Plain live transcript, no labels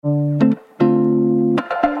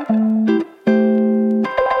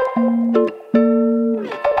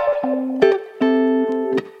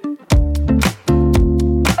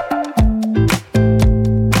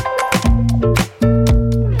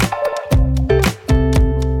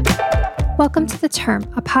Welcome to The Term,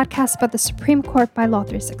 a podcast about the Supreme Court by Law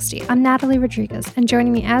 360. I'm Natalie Rodriguez, and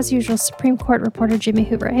joining me as usual, Supreme Court reporter Jimmy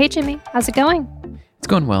Hoover. Hey, Jimmy, how's it going? It's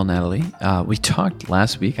going well, Natalie. We talked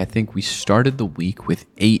last week. I think we started the week with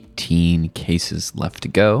 18 cases left to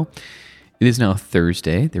go. It is now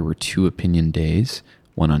Thursday. There were 2 opinion days,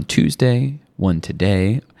 one on Tuesday, one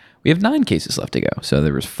today. We have 9 cases left to go. So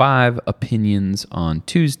there was 5 opinions on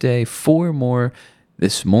Tuesday, 4 more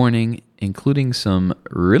this morning, including some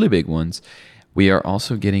really big ones. We are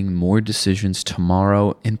also getting more decisions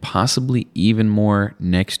tomorrow and possibly even more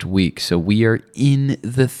next week. So we are in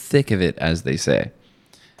the thick of it, as they say.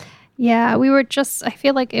 Yeah, I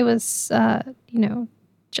feel like it was,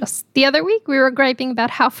 just the other week we were griping about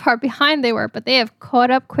how far behind they were, but they have caught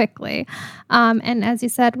up quickly. And as you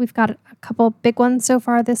said, we've got a couple big ones so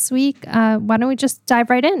far this week. Why don't we just dive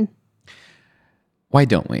right in? Why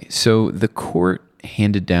don't we? So the court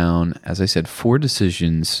handed down, as I said, 4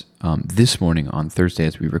 decisions this morning on Thursday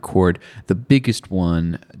as we record. The biggest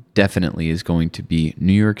one definitely is going to be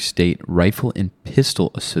New York State Rifle and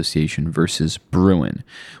Pistol Association versus Bruen.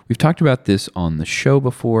 We've talked about this on the show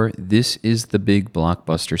before. This is the big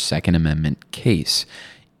blockbuster Second Amendment case.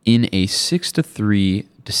 In a 6-3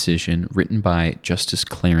 decision written by Justice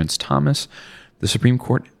Clarence Thomas, the Supreme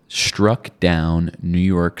Court struck down New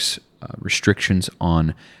York's restrictions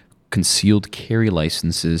on concealed carry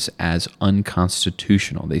licenses as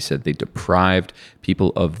unconstitutional. They said they deprived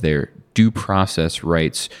people of their due process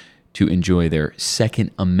rights to enjoy their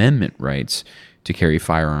Second Amendment rights to carry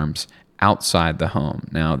firearms outside the home.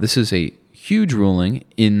 Now, this is a huge ruling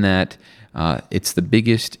in that it's the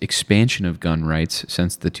biggest expansion of gun rights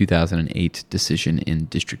since the 2008 decision in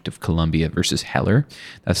District of Columbia versus Heller.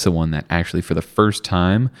 That's the one that actually, for the first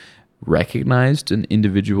time, recognized an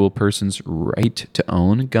individual person's right to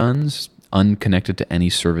own guns, unconnected to any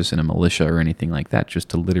service in a militia or anything like that, just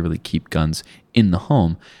to literally keep guns in the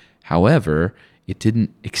home. However, it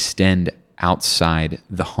didn't extend outside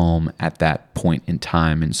the home at that point in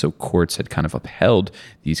time, and so courts had kind of upheld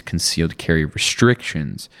these concealed carry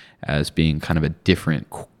restrictions as being kind of a different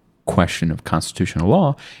question of constitutional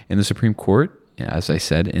law. And the Supreme Court, as I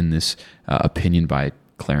said in this opinion by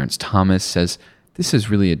Clarence Thomas, says this is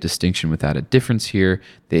really a distinction without a difference here.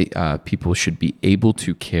 People should be able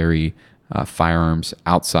to carry firearms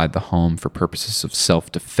outside the home for purposes of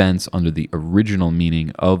self-defense under the original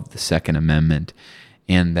meaning of the Second Amendment,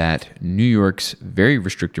 and that New York's very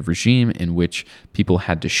restrictive regime in which people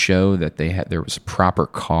had to show that there was a proper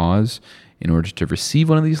cause in order to receive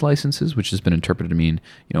one of these licenses, which has been interpreted to mean,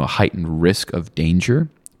 a heightened risk of danger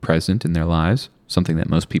present in their lives, something that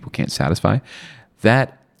most people can't satisfy.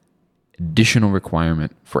 That additional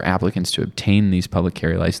requirement for applicants to obtain these public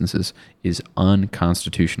carry licenses is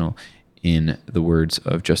unconstitutional. In the words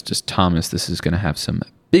of Justice Thomas, this is going to have some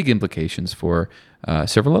big implications for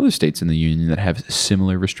several other states in the union that have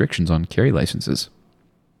similar restrictions on carry licenses.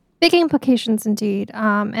 Big implications indeed.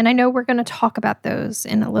 And I know we're going to talk about those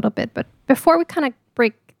in a little bit, but before we kind of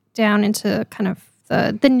break down into kind of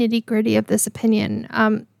the nitty-gritty of this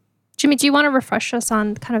opinion, Jimmy, do you want to refresh us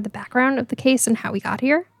on kind of the background of the case and how we got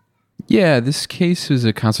here? Yeah, this case is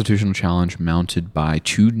a constitutional challenge mounted by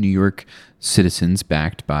 2 New York citizens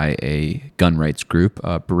backed by a gun rights group,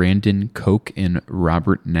 Brandon Koch and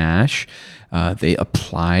Robert Nash. They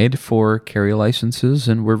applied for carry licenses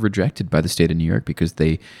and were rejected by the state of New York because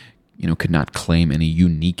they could not claim any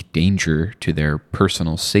unique danger to their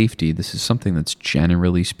personal safety. This is something that's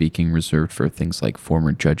generally speaking reserved for things like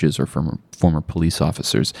former judges or former police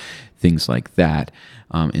officers, things like that.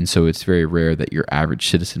 And so it's very rare that your average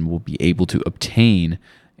citizen will be able to obtain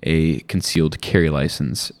a concealed carry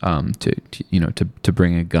license to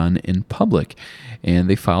bring a gun in public. And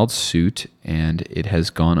they filed suit, and it has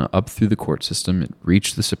gone up through the court system. It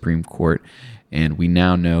reached the Supreme Court. And we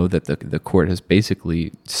now know that the court has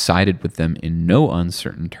basically sided with them in no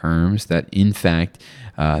uncertain terms that, in fact,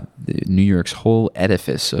 New York's whole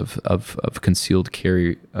edifice of concealed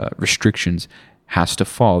carry restrictions has to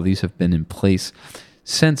fall. These have been in place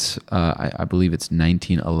since, I believe it's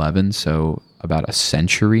 1911, so about a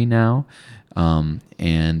century now.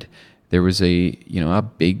 And there was a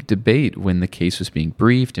big debate when the case was being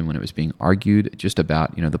briefed and when it was being argued just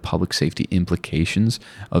about the public safety implications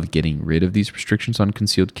of getting rid of these restrictions on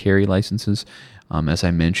concealed carry licenses. As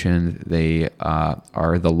I mentioned, they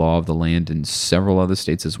are the law of the land in several other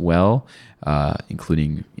states as well,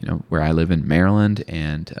 including where I live in Maryland,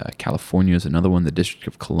 and California is another one, the District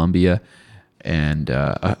of Columbia, and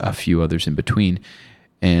a few others in between.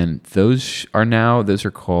 And those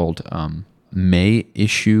are called may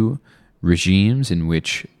issue regimes in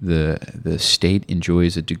which the state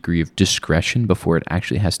enjoys a degree of discretion before it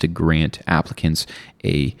actually has to grant applicants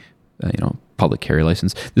a public carry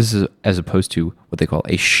license. This is as opposed to what they call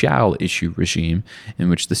a shall issue regime, in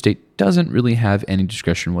which the state doesn't really have any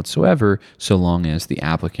discretion whatsoever, so long as the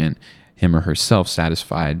applicant, him or herself,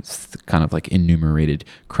 satisfied kind of like enumerated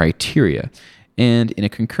criteria. And in a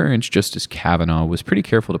concurrence, Justice Kavanaugh was pretty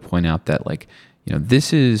careful to point out that this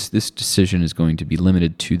decision is going to be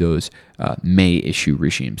limited to those may issue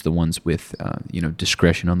regimes, the ones with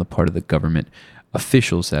discretion on the part of the government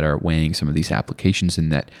officials that are weighing some of these applications,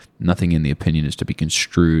 and that nothing in the opinion is to be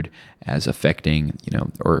construed as affecting,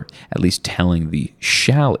 or at least telling the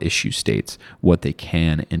shall issue states what they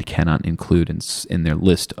can and cannot include in their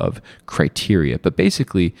list of criteria. But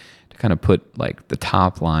basically, to kind of put like the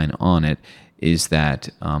top line on it, is that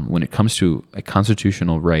when it comes to a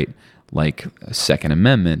constitutional right like a Second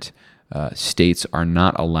Amendment, states are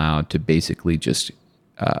not allowed to basically just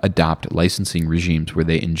adopt licensing regimes where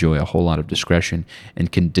they enjoy a whole lot of discretion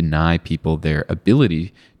and can deny people their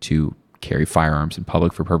ability to carry firearms in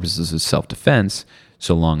public for purposes of self-defense,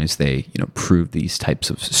 so long as they prove these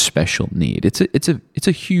types of special need. It's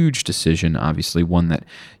a huge decision, obviously, one that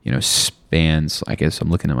spans. I guess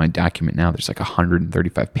I'm looking at my document now. There's like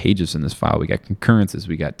 135 pages in this file. We got concurrences,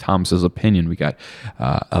 we got Thomas's opinion, we got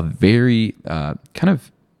a very kind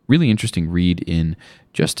of really interesting read in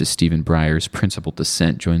Justice Stephen Breyer's principal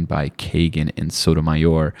dissent, joined by Kagan and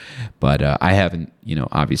Sotomayor. But I haven't,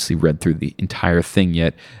 obviously read through the entire thing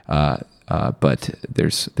yet. But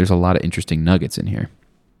there's a lot of interesting nuggets in here.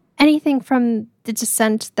 Anything from the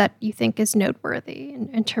dissent that you think is noteworthy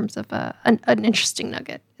in terms of an interesting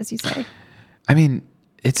nugget, as you say? I mean,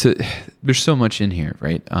 there's so much in here,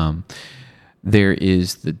 right? There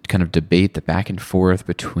is the kind of debate, the back and forth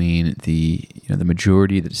between the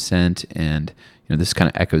majority, the dissent, and this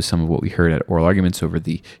kind of echoes some of what we heard at oral arguments over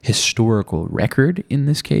the historical record in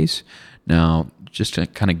this case. Now, just to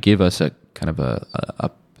kind of give us a kind of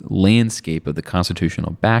a landscape of the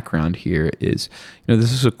constitutional background here is,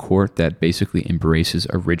 this is a court that basically embraces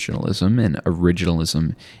originalism, and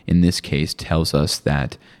originalism in this case tells us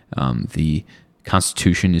that the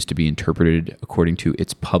Constitution is to be interpreted according to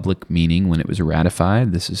its public meaning when it was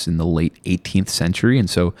ratified. This is in the late 18th century, and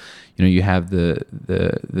so you have the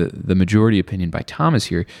majority opinion by Thomas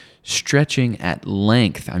here stretching at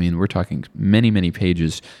length. I mean, we're talking many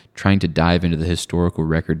pages, trying to dive into the historical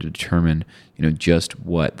record to determine just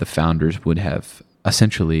what the founders would have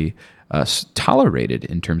essentially tolerated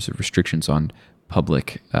in terms of restrictions on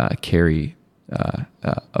public carry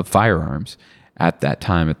of firearms at that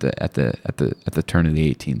time, at the turn of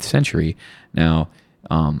the 18th century. Now,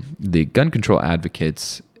 the gun control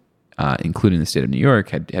advocates, including the state of New York,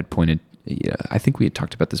 had pointed. I think we had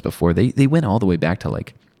talked about this before. They went all the way back to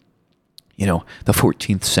the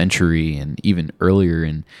 14th century and even earlier,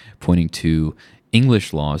 in pointing to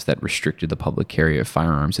English laws that restricted the public carry of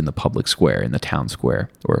firearms in the public square, in the town square.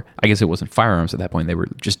 Or I guess it wasn't firearms at that point; they were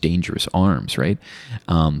just dangerous arms, right?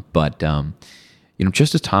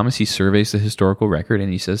 Justice Thomas, he surveys the historical record,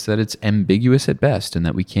 and he says that it's ambiguous at best, and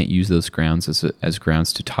that we can't use those grounds as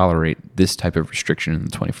grounds to tolerate this type of restriction in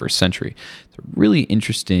the 21st century. It's a really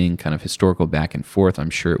interesting kind of historical back and forth.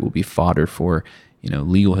 I'm sure it will be fodder for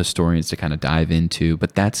legal historians to kind of dive into,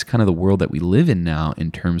 but that's kind of the world that we live in now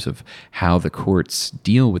in terms of how the courts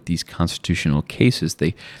deal with these constitutional cases.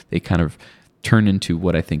 They kind of turn into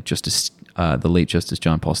what I think the late Justice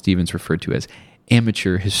John Paul Stevens referred to as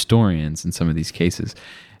amateur historians in some of these cases.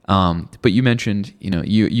 But you mentioned,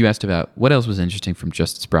 you asked about what else was interesting from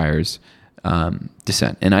Justice Breyer's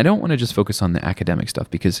dissent. And I don't want to just focus on the academic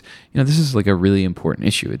stuff because, this is like a really important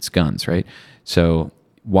issue. It's guns, right? So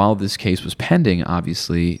while this case was pending,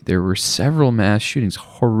 obviously, there were several mass shootings,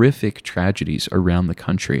 horrific tragedies around the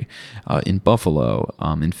country, in Buffalo,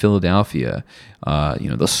 in Philadelphia,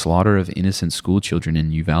 the slaughter of innocent school children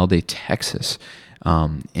in Uvalde, Texas.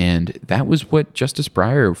 And that was what Justice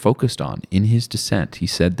Breyer focused on in his dissent. He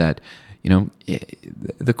said that,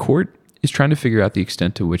 the court is trying to figure out the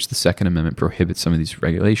extent to which the Second Amendment prohibits some of these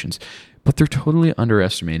regulations, but they're totally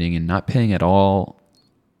underestimating and not paying at all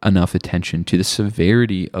enough attention to the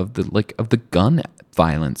severity of the gun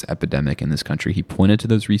violence epidemic in this country. He pointed to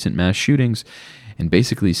those recent mass shootings and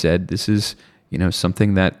basically said this is,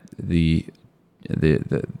 something that the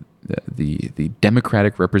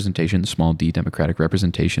democratic representation, the small d democratic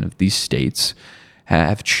representation of these states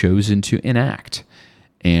have chosen to enact.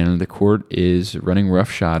 And the court is running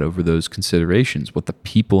roughshod over those considerations, what the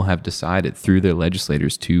people have decided through their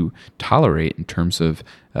legislators to tolerate in terms of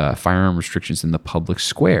firearm restrictions in the public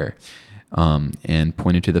square, and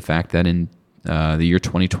pointed to the fact that in the year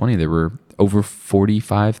 2020, there were over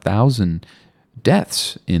 45,000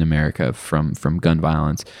 deaths in America from gun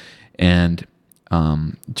violence. And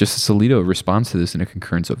Justice Alito responds to this in a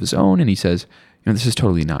concurrence of his own, and he says, this is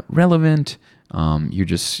totally not relevant. You're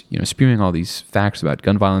just spewing all these facts about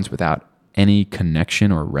gun violence without any connection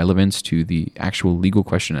or relevance to the actual legal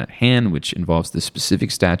question at hand, which involves the specific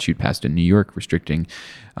statute passed in New York restricting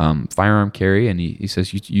firearm carry. And he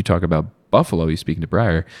says, you talk about Buffalo, he's speaking to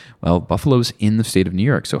Breyer. Well, Buffalo's in the state of New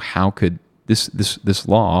York, so how could this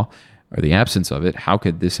law, or the absence of it, how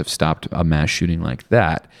could this have stopped a mass shooting like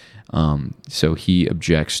that? So he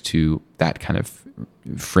objects to that kind of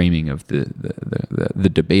framing of the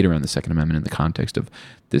debate around the Second Amendment in the context of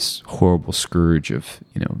this horrible scourge of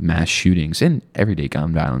mass shootings and everyday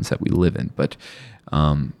gun violence that we live in. But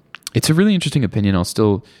it's a really interesting opinion. I'll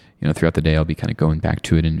still throughout the day I'll be kind of going back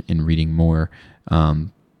to it and reading more.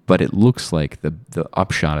 But it looks like the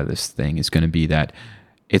upshot of this thing is going to be that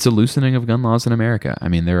it's a loosening of gun laws in America. I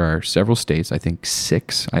mean, there are several states, I think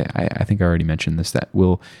 6, I think I already mentioned this, that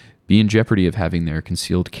will be in jeopardy of having their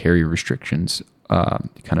concealed carry restrictions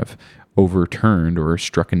kind of overturned or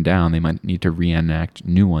strucken down. They might need to reenact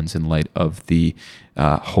new ones in light of the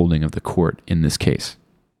holding of the court in this case.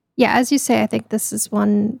 Yeah, as you say, I think this is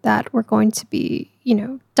one that we're going to be,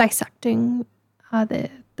 dissecting the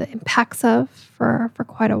impacts of for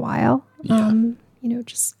quite a while. Yeah.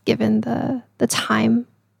 Just given the time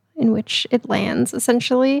in which it lands,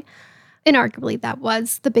 essentially. And arguably, that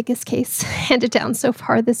was the biggest case handed down so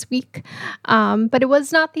far this week. But it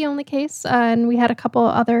was not the only case, and we had a couple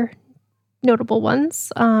other notable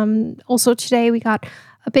ones. Also today, we got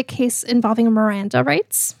a big case involving Miranda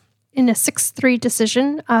rights. In a 6-3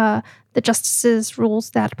 decision, the justices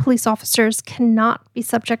rules that police officers cannot be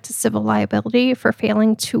subject to civil liability for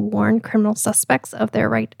failing to warn criminal suspects of their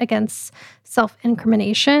right against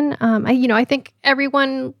self-incrimination. I think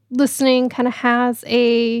everyone listening kind of has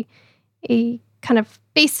a kind of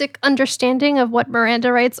basic understanding of what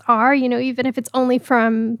Miranda rights are, even if it's only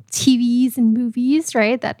from TVs and movies,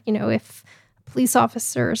 right? That, if a police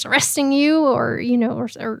officer is arresting you or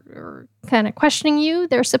kind of questioning you,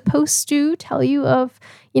 they're supposed to tell you of,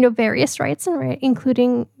 various rights, and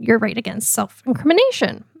including your right against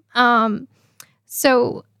self-incrimination.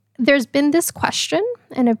 So there's been this question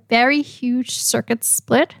and a very huge circuit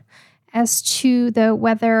split as to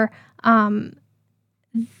whether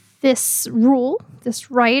this rule,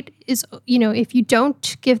 this right is, if you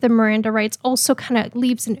don't give the Miranda rights, also kind of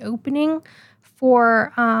leaves an opening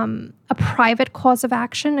for a private cause of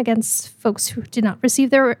action against folks who did not receive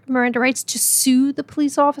their Miranda rights to sue the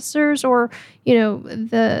police officers or,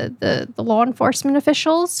 the law enforcement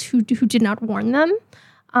officials who did not warn them.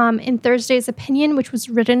 In Thursday's opinion, which was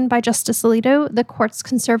written by Justice Alito, the court's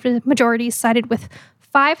conservative majority sided with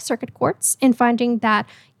 5 circuit courts in finding that,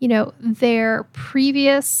 their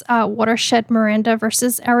previous watershed Miranda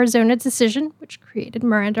versus Arizona decision, which created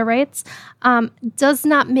Miranda rights, does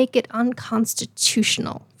not make it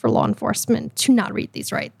unconstitutional for law enforcement to not read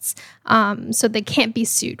these rights. So they can't be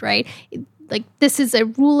sued, right? Like, this is a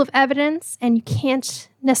rule of evidence, and you can't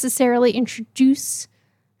necessarily introduce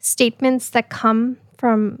statements that come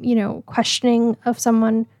from, questioning of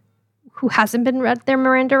someone who hasn't been read their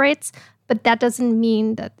Miranda rights. But that doesn't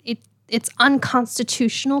mean that it's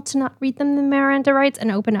unconstitutional to not read them the Miranda rights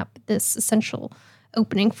and open up this essential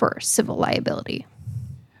opening for civil liability.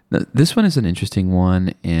 Now, this one is an interesting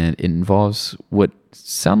one, and it involves what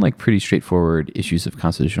sound like pretty straightforward issues of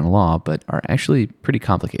constitutional law, but are actually pretty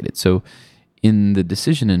complicated. So in the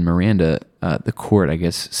decision in Miranda, the court, I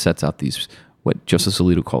guess, sets out these what Justice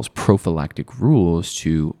Alito calls prophylactic rules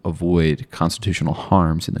to avoid constitutional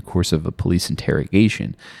harms in the course of a police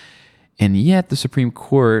interrogation. And yet the Supreme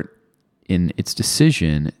Court, in its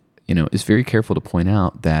decision, is very careful to point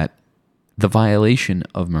out that the violation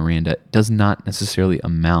of Miranda does not necessarily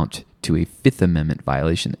amount to a Fifth Amendment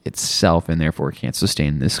violation itself, and therefore can't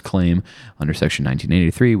sustain this claim under Section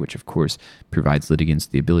 1983, which of course provides litigants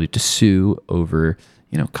the ability to sue over,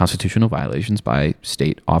 constitutional violations by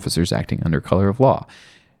state officers acting under color of law.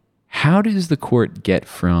 How does the court get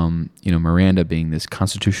from, Miranda being this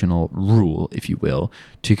constitutional rule, if you will,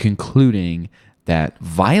 to concluding that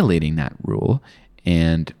violating that rule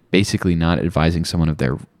and basically not advising someone of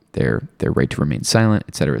their right to remain silent,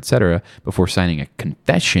 et cetera, before signing a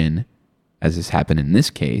confession, as has happened in this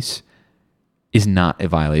case, is not a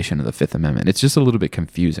violation of the Fifth Amendment? It's just a little bit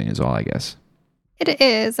confusing is all, I guess. It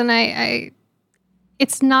is, and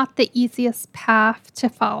it's not the easiest path to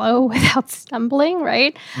follow without stumbling,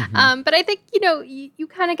 right? Mm-hmm. But I think, you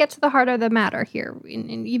kind of get to the heart of the matter here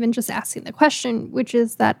in even just asking the question, which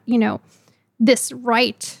is that, this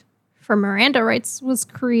right for Miranda rights was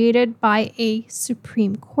created by a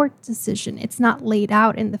Supreme Court decision. It's not laid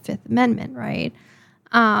out in the Fifth Amendment, right?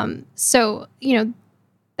 So,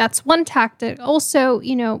 that's one tactic. Also,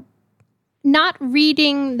 not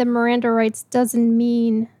reading the Miranda rights doesn't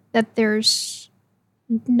mean that there's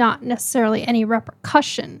not necessarily any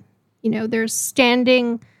repercussion. There's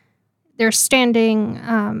standing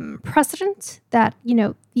precedent that,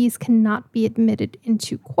 these cannot be admitted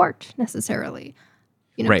into court necessarily.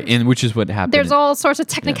 Right, and which is what happened. There's all sorts of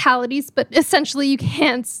technicalities, but essentially you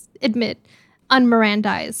can't admit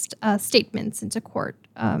unmirandized statements into court,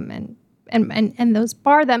 and those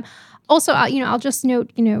bar them. Also, I'll just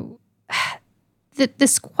note, that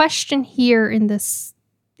this question here in this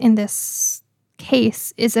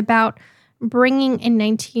case is about bringing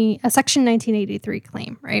a Section 1983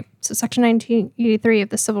 claim, right? So Section 1983 of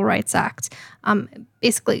the Civil Rights Act,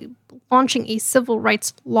 basically launching a civil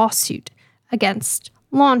rights lawsuit against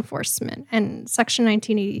law enforcement. And Section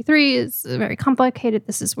 1983 is very complicated.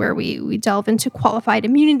 This is where we delve into qualified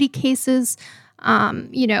immunity cases.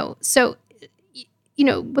 So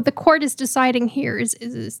what the court is deciding here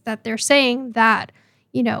is that they're saying that,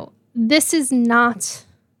 this is not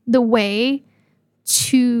the way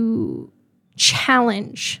to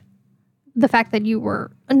challenge the fact that you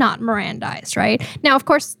were not Mirandized, right? Now, of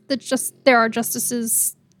course, there are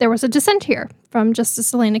justices. There was a dissent here from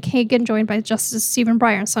Justice Elena Kagan, joined by Justice Stephen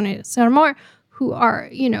Breyer and Sonia Sotomayor, who are,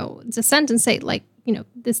 dissent and say,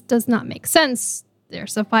 this does not make sense.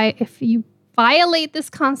 If you violate this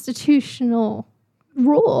constitutional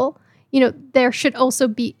rule, there should also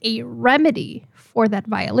be a remedy for that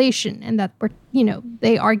violation, and that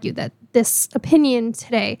they argue that this opinion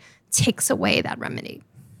today takes away that remedy.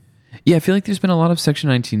 Yeah, I feel like there's been a lot of Section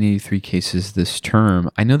 1983 cases this term.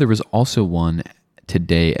 I know there was also one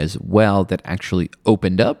today as well that actually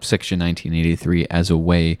opened up Section 1983 as a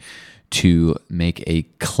way to make a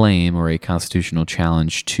claim or a constitutional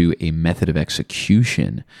challenge to a method of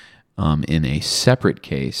execution in a separate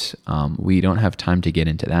case. We don't have time to get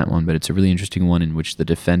into that one, but it's a really interesting one in which the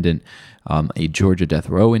defendant, a Georgia death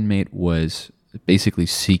row inmate, was basically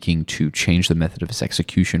seeking to change the method of his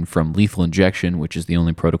execution from lethal injection, which is the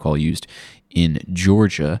only protocol used in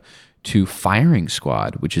Georgia, to firing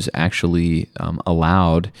squad, which is actually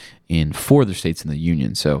allowed in 4 other states in the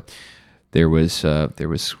union. So there was a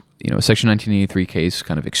Section 1983 case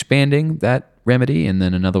kind of expanding that remedy, and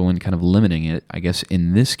then another one kind of limiting it. I guess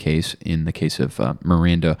in this case, in the case of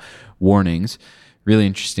Miranda warnings, really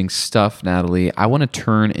interesting stuff, Natalie. I want to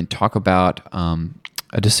turn and talk about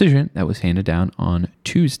a decision that was handed down on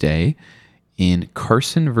Tuesday in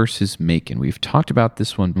Carson versus Macon. We've talked about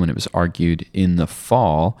this one when it was argued in the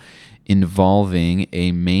fall, involving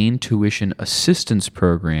a Maine tuition assistance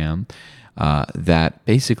program that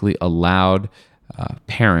basically allowed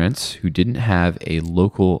parents who didn't have a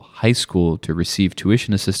local high school to receive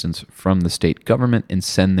tuition assistance from the state government and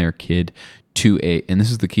send their kid to and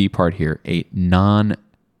this is the key part here, a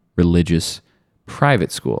non-religious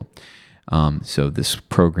private school. So this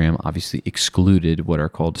program obviously excluded what are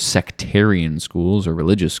called sectarian schools or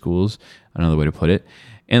religious schools, another way to put it.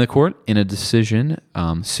 And the court, in a decision,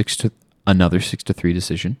 6-3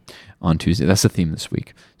 decision on Tuesday. That's the theme this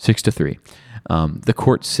week, 6-3. The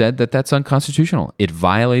court said that that's unconstitutional. It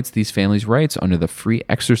violates these families' rights under the Free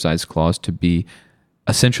Exercise Clause to be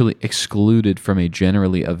essentially excluded from a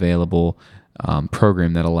generally available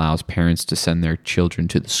program that allows parents to send their children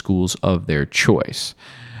to the schools of their choice.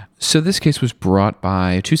 So this case was brought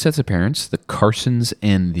by 2 sets of parents, the Carsons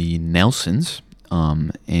and the Nelsons.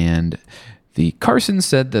 And the Carsons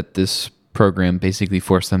said that this program basically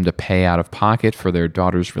forced them to pay out of pocket for their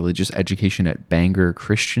daughter's religious education at Bangor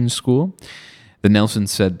Christian School. The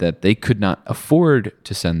Nelsons said that they could not afford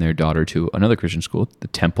to send their daughter to another Christian school, the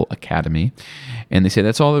Temple Academy. And they say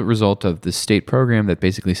that's all a result of the state program that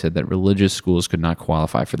basically said that religious schools could not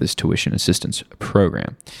qualify for this tuition assistance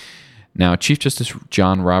program. Now, Chief Justice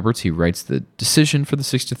John Roberts, he writes the decision for the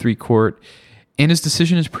 6-3 court, and his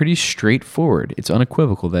decision is pretty straightforward. It's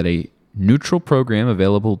unequivocal that a neutral program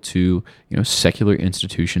available to secular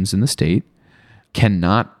institutions in the state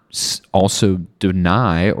cannot also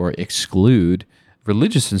deny or exclude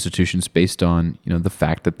religious institutions based on the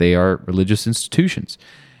fact that they are religious institutions.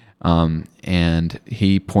 And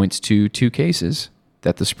he points to 2 cases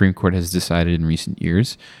that the Supreme Court has decided in recent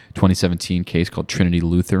years, 2017 case called Trinity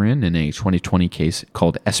Lutheran and a 2020 case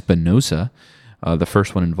called Espinoza. The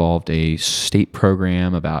first one involved a state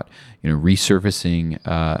program about resurfacing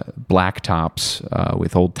blacktops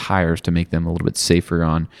with old tires to make them a little bit safer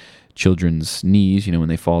on children's knees, when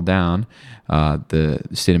they fall down. The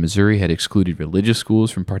state of Missouri had excluded religious schools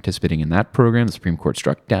from participating in that program. The Supreme Court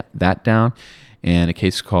struck that down. And a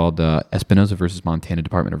case called Espinoza versus Montana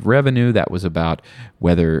Department of Revenue, that was about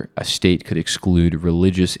whether a state could exclude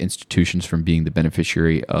religious institutions from being the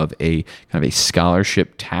beneficiary of a kind of a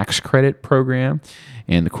scholarship tax credit program.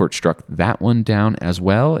 And the court struck that one down as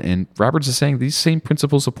well. And Roberts is saying these same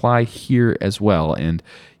principles apply here as well. And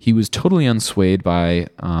he was totally unswayed by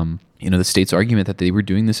the state's argument that they were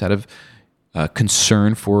doing this out of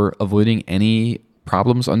concern for avoiding any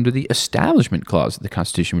problems under the Establishment Clause of the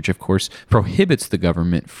Constitution, which of course prohibits the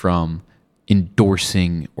government from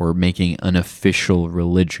endorsing or making an official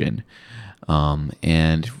religion.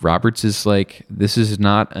 And Roberts is like, this is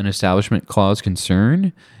not an Establishment Clause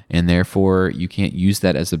concern, and therefore you can't use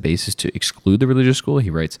that as a basis to exclude the religious school.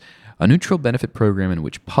 He writes, a neutral benefit program in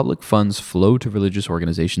which public funds flow to religious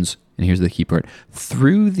organizations, and here's the key part,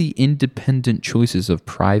 through the independent choices of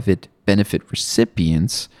private benefit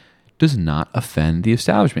recipients does not offend the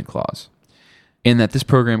Establishment Clause. And that this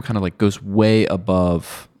program kind of like goes way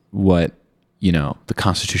above what, the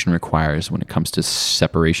Constitution requires when it comes to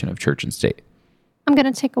separation of church and state. I'm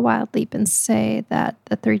going to take a wild leap and say that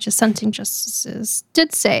the 3 dissenting justices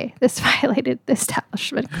did say this violated the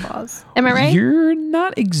Establishment Clause. Am I right? You're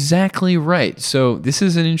not exactly right. So this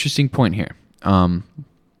is an interesting point here.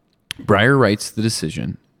 Breyer writes the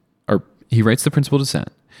decision, or he writes the principal dissent,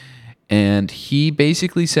 and he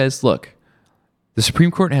basically says, look, the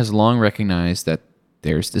Supreme Court has long recognized that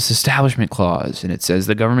there's this Establishment Clause, and it says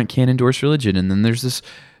the government can't endorse religion, and then there's this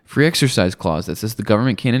Free Exercise Clause that says the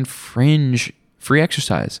government can't infringe free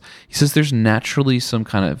exercise. He says there's naturally some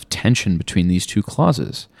kind of tension between these two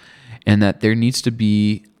clauses, and that there needs to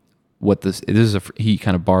be he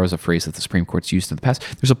kind of borrows a phrase that the Supreme Court's used in the past.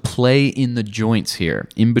 There's a play in the joints here,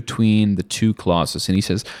 in between the two clauses, and he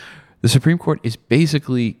says the Supreme Court is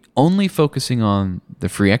basically only focusing on the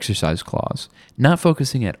Free Exercise Clause, not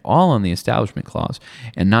focusing at all on the Establishment Clause,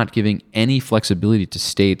 and not giving any flexibility to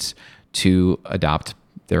states to adopt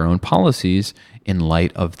their own policies in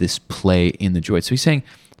light of this play in the joint. So he's saying,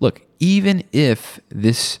 look, even if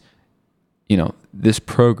this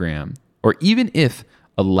program, or even if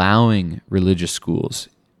allowing religious schools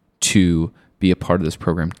to be a part of this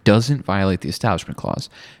program doesn't violate the Establishment Clause,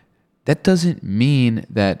 that doesn't mean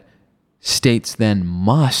that states then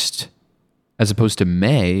must, as opposed to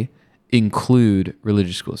may, include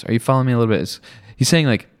religious schools. Are you following me a little bit? He's saying,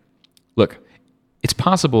 like, look, it's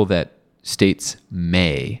possible that states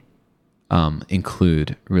may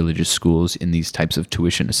include religious schools in these types of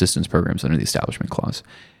tuition assistance programs under the Establishment Clause.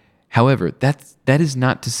 However, that is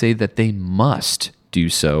not to say that they must do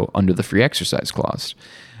so under the Free Exercise Clause.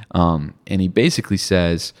 And he basically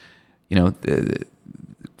says,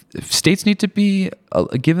 states need to be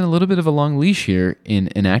given a little bit of a long leash here in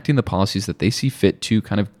enacting the policies that they see fit to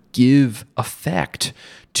kind of give effect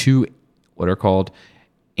to what are called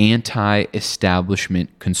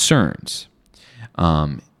anti-establishment concerns.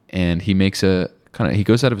 And he makes he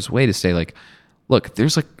goes out of his way to say, like, look,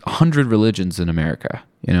 there's like 100 religions in America,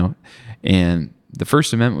 and the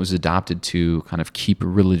First Amendment was adopted to kind of keep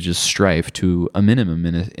religious strife to a minimum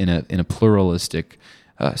in a pluralistic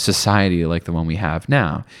society like the one we have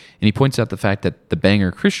now. And he points out the fact that the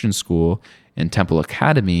Bangor Christian School and Temple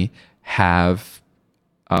Academy have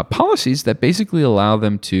policies that basically allow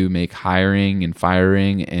them to make hiring and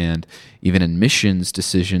firing and even admissions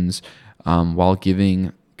decisions while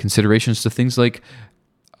giving considerations to things like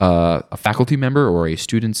a faculty member or a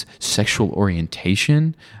student's sexual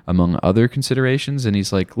orientation, among other considerations. And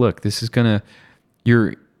he's like, look, this is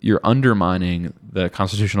you're undermining the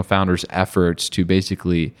constitutional founders' efforts to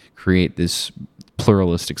basically create this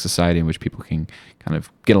pluralistic society in which people can kind of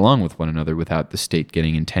get along with one another without the state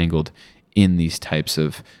getting entangled in these types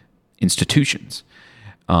of institutions.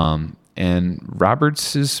 And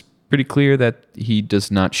Roberts is pretty clear that he does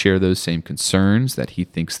not share those same concerns, that he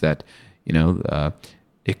thinks that,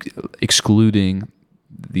 excluding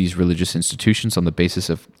these religious institutions on the basis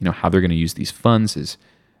of, how they're going to use these funds is,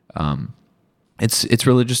 it's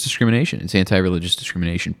religious discrimination. It's anti-religious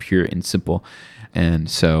discrimination, pure and simple. And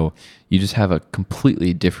so you just have a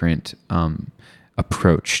completely different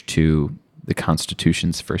approach to the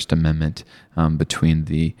Constitution's First Amendment between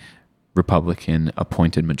the Republican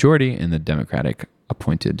appointed majority and the Democratic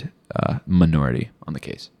appointed minority on the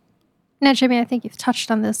case. Now, Jimmy, I think you've touched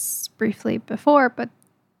on this briefly before, but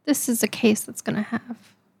this is a case that's going to have,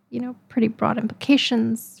 pretty broad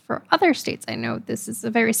implications for other states. I know this is a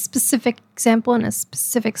very specific example in a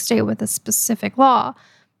specific state with a specific law,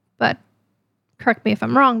 but correct me if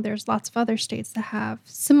I'm wrong, there's lots of other states that have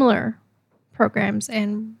similar programs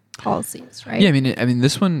and policies, right? Yeah, I mean,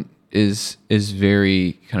 this one is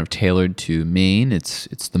very kind of tailored to Maine. It's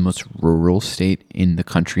the most rural state in the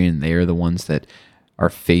country, and they are the ones that are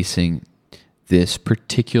facing this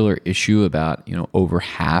particular issue about, over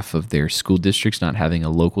half of their school districts not having a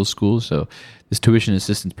local school. So this tuition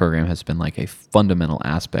assistance program has been like a fundamental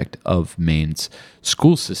aspect of Maine's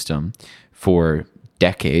school system for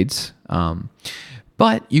decades.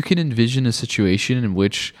 But you can envision a situation in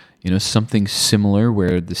which, something similar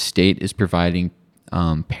where the state is providing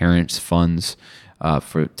parents funds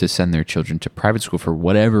to send their children to private school for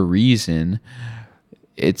whatever reason.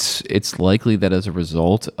 It's likely that as a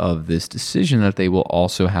result of this decision that they will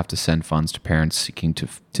also have to send funds to parents seeking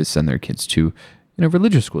to send their kids to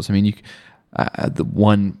religious schools. I mean, the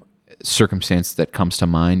one circumstance that comes to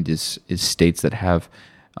mind is states that have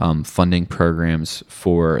funding programs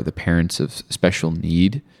for the parents of special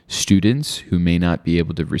need students who may not be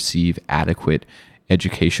able to receive adequate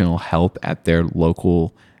educational help at their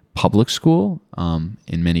local public school.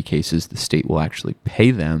 In many cases, the state will actually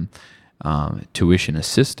pay them tuition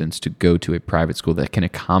assistance to go to a private school that can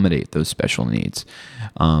accommodate those special needs.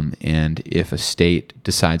 And if a state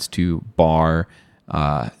decides to bar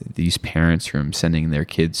these parents from sending their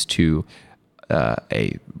kids to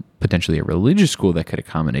potentially a religious school that could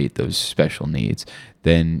accommodate those special needs,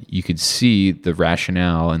 then you could see the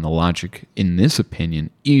rationale and the logic in this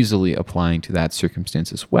opinion easily applying to that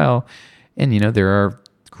circumstance as well. And, there are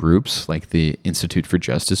groups like the Institute for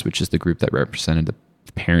Justice, which is the group that represented the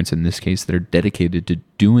parents in this case, that are dedicated to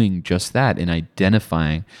doing just that and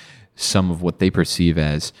identifying some of what they perceive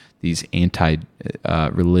as these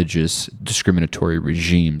anti-religious discriminatory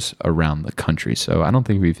regimes around the country. So I don't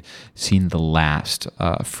think we've seen the last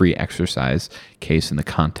free exercise case in the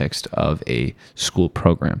context of a school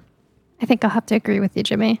program. I think I'll have to agree with you,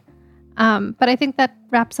 Jimmy. But I think that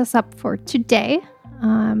wraps us up for today.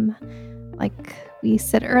 Like we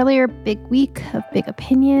said earlier, big week of big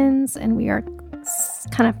opinions, and we are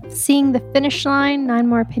kind of seeing the finish line, 9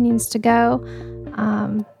 more opinions to go.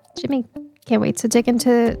 Jimmy, can't wait to dig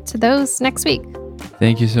into those next week.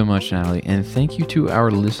 Thank you so much, Natalie. And thank you to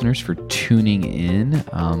our listeners for tuning in.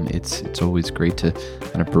 It's always great to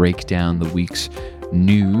kind of break down the week's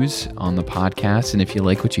news on the podcast. And if you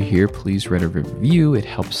like what you hear, please write a review. It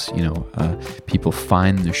helps, people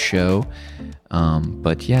find the show.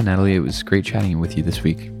 But yeah, Natalie, it was great chatting with you this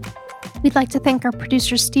week. We'd like to thank our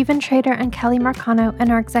producers Stephen Trader and Kelly Marcano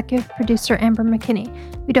and our executive producer Amber McKinney.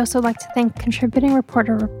 We'd also like to thank contributing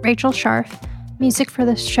reporter Rachel Scharf. Music for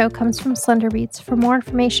this show comes from Slender Beats. For more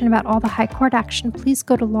information about all the high court action, please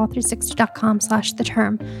go to law360.com/the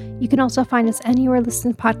term. You can also find us anywhere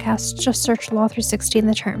listened to podcasts. Just search Law 360 in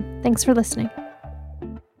the term. Thanks for listening.